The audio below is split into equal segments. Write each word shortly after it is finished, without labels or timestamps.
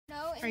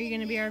Are you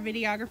going to be our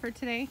videographer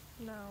today?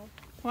 No.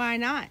 Why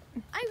not?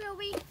 I will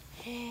be.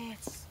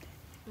 It's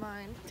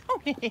mine.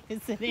 Don't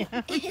hiss at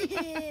him.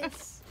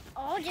 Yes.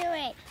 I'll do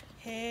it.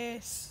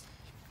 Yes.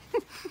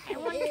 I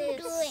want to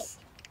do it.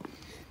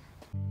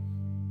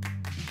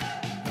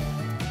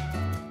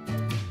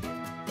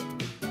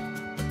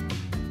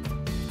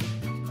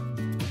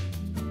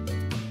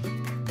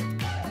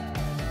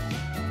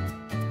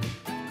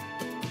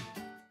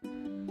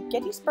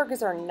 Gettysburg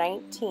is our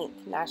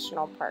 19th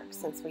national park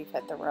since we've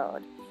hit the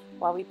road.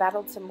 While we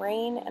battled some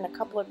rain and a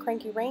couple of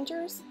cranky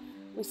rangers,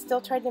 we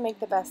still tried to make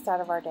the best out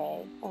of our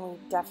day, and we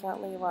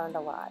definitely learned a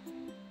lot.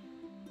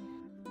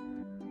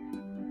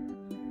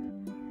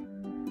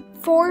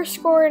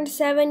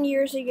 77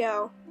 years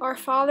ago, our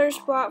fathers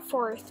brought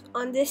forth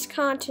on this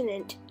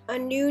continent a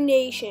new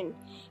nation,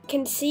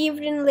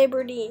 conceived in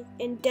liberty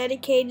and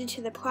dedicated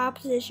to the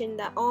proposition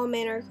that all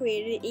men are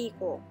created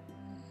equal.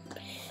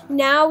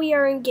 Now we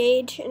are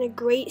engaged in a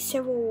great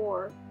civil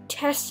war,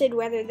 tested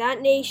whether that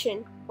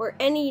nation, or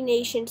any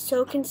nation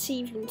so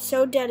conceived and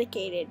so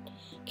dedicated,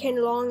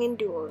 can long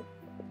endure.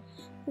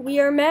 We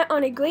are met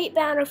on a great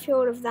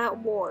battlefield of that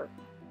war.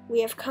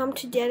 We have come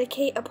to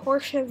dedicate a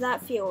portion of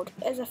that field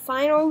as a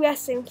final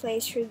resting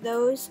place for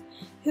those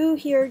who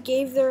here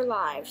gave their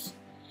lives.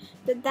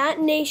 That that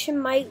nation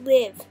might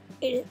live,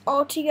 it is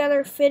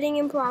altogether fitting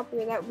and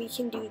proper that we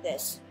can do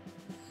this.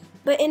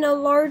 But in a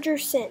larger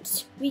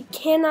sense, we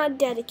cannot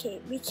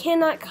dedicate, we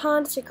cannot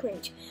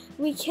consecrate,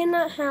 we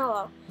cannot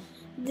hallow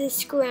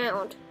this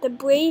ground. The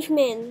brave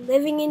men,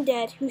 living and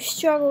dead, who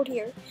struggled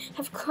here,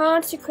 have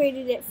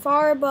consecrated it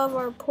far above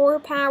our poor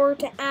power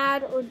to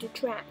add or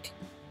detract.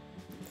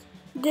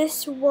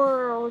 This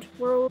world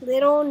will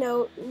little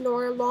note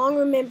nor long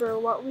remember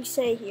what we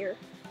say here,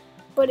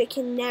 but it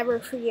can never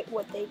forget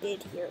what they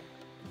did here.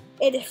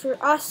 It is for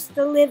us,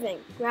 the living,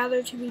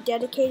 rather to be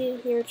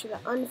dedicated here to the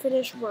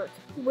unfinished work,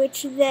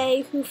 which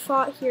they who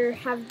fought here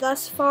have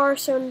thus far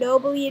so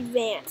nobly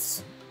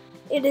advanced.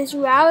 It is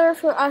rather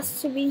for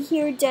us to be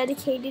here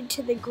dedicated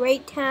to the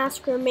great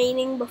task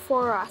remaining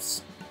before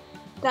us,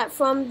 that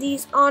from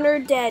these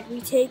honored dead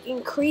we take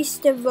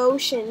increased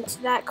devotion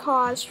to that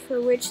cause for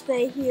which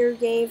they here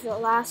gave the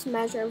last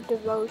measure of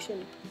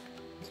devotion.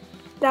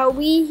 That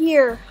we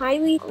here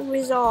highly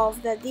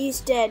resolve that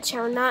these dead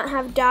shall not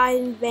have died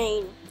in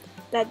vain,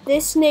 that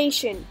this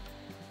nation,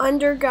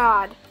 under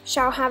God,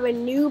 shall have a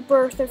new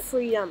birth of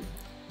freedom,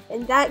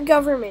 and that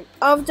government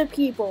of the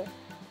people,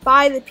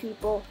 by the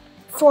people,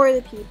 for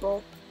the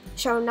people,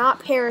 shall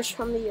not perish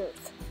from the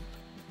earth.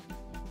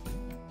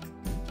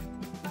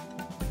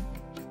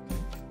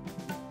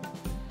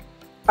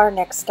 Our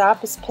next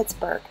stop is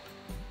Pittsburgh,